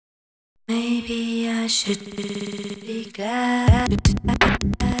Maybe I should be glad.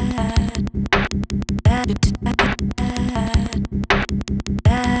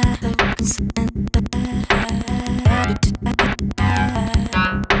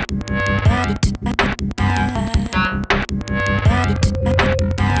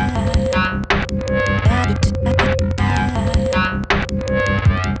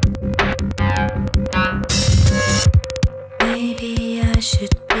 Maybe I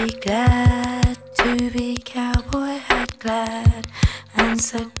should be glad to be cowboy hat glad and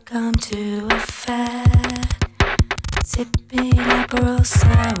succumb to a fad, sipping Aperol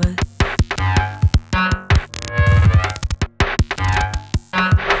sour.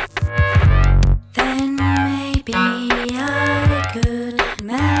 Then maybe I could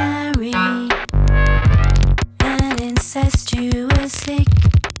marry an incestuous sick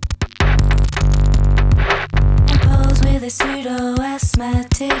and pose with a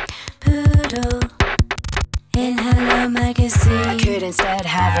pseudo-asthmatic poodle in Hello Magazine. I could instead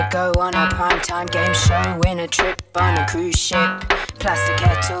have a go on a primetime game show, win a trip on a cruise ship, plastic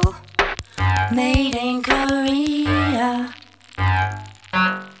kettle made in Korea.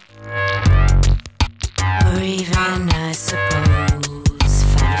 Or even, I suppose,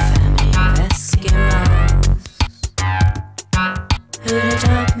 find a family of Eskimos who'd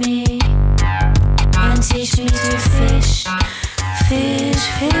adopt me and teach me to fish, fish,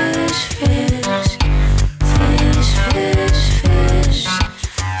 fish, fish, fish, fish, fish,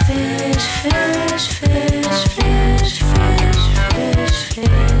 fish, fish, fish, fish, fish, fish, fish, fish,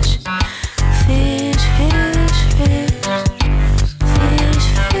 fish,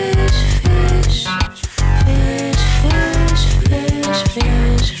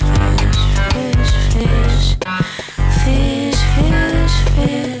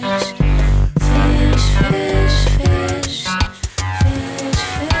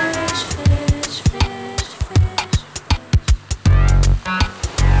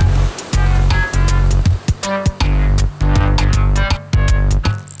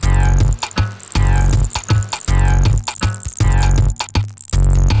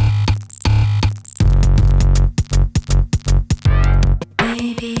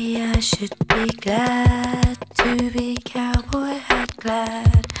 Maybe I should be glad to be cowboy hat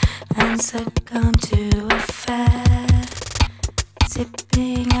glad and succumb to a fad,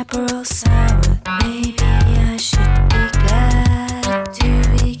 sipping Aperol sour. Maybe I should be glad to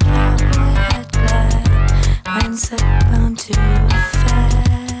be cowboy hat glad and succumb to a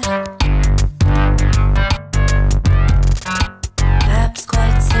fad. Perhaps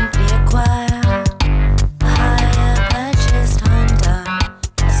quite simply acquire a higher purchased Honda,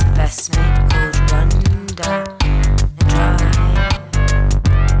 plus a best mate called Rhonda, and drive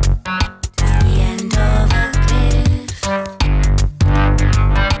to the end of a cliff.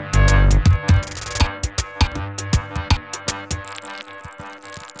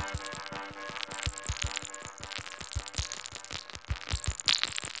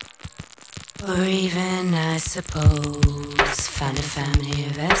 Or even, I suppose, find a family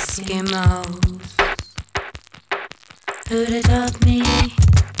of Eskimos who'd adopt me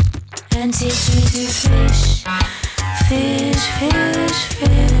and teach me to fish, fish, fish,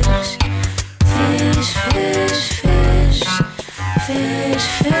 fish, fish, fish, fish, fish, fish,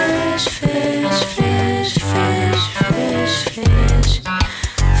 fish, fish, fish, fish, fish.